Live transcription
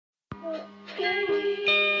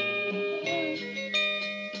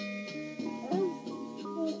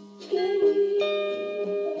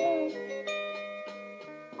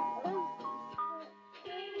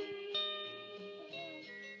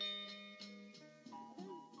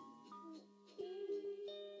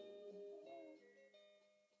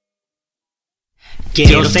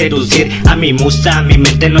Quiero seducir a mi musa, mi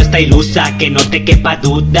mente no está ilusa, que no te quepa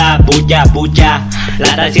duda, bulla, bulla.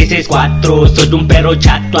 Lara 664, soy un perro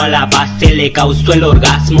chato, a la base le causo el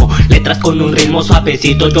orgasmo. Letras con un ritmo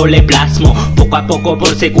suavecito yo le plasmo, poco a poco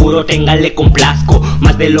por seguro téngale complazco.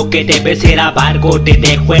 Más de lo que debe ser abargo, te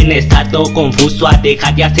dejo en estado confuso. A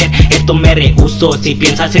dejar de hacer esto me rehuso, si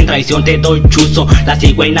piensas en traición te doy chuzo. La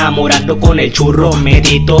sigo enamorando con el churro,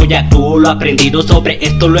 medito y actúo, lo aprendido sobre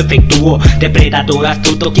esto lo efectúo. Depredador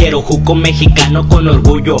astuto, quiero jugo mexicano con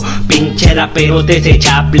orgullo. Pinche raperos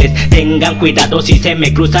desechables, tengan cuidado si se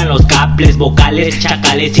me cruzan los cables. Vocales,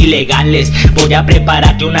 chacales ilegales, voy a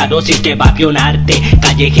prepararte una dosis que va a avionarte.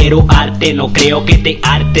 Callejero arte, no creo que te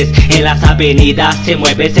hartes. En las avenidas se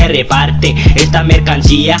mueve, se reparte esta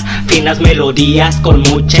mercancía. Finas melodías con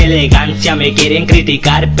mucha elegancia. Me quieren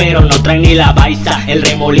criticar pero no traen ni la baisa. El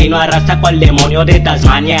remolino arrasa cual demonio de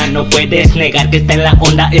Tasmania. No puedes negar que está en la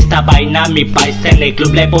onda esta vaina. Mi paisa en el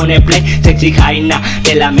club le pone play, sexy jaina,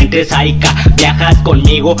 de la mente saica. Viajas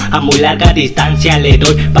conmigo a muy larga distancia, le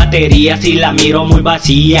doy baterías y la miro muy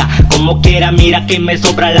vacía. Como quiera mira que me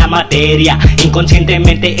sobra la materia.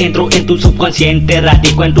 Inconscientemente entro en tu subconsciente,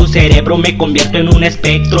 radico en tu cerebro, me convierto en un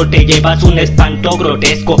espectro. Te llevas un espanto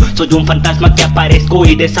grotesco, soy un fantasma que aparezco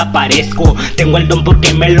y desaparezco. Tengo el don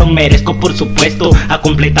porque me lo merezco, por supuesto, a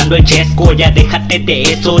completando el chesco. Ya déjate de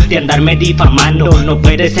eso, de andarme difamando, no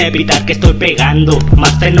puedes evitar que estoy pegando.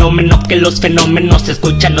 Más fenómeno que los fenómenos, se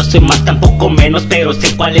escucha, no soy más tampoco menos, pero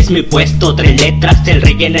sé cuál es mi puesto. 3 letras, el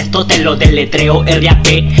rey en esto te lo deletreo, RAP,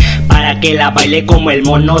 para que la baile como el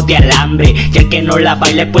mono de alambre. Y el que no la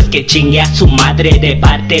baile pues que chingue a su madre, de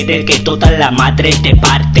parte del que toda la madre te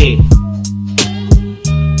parte.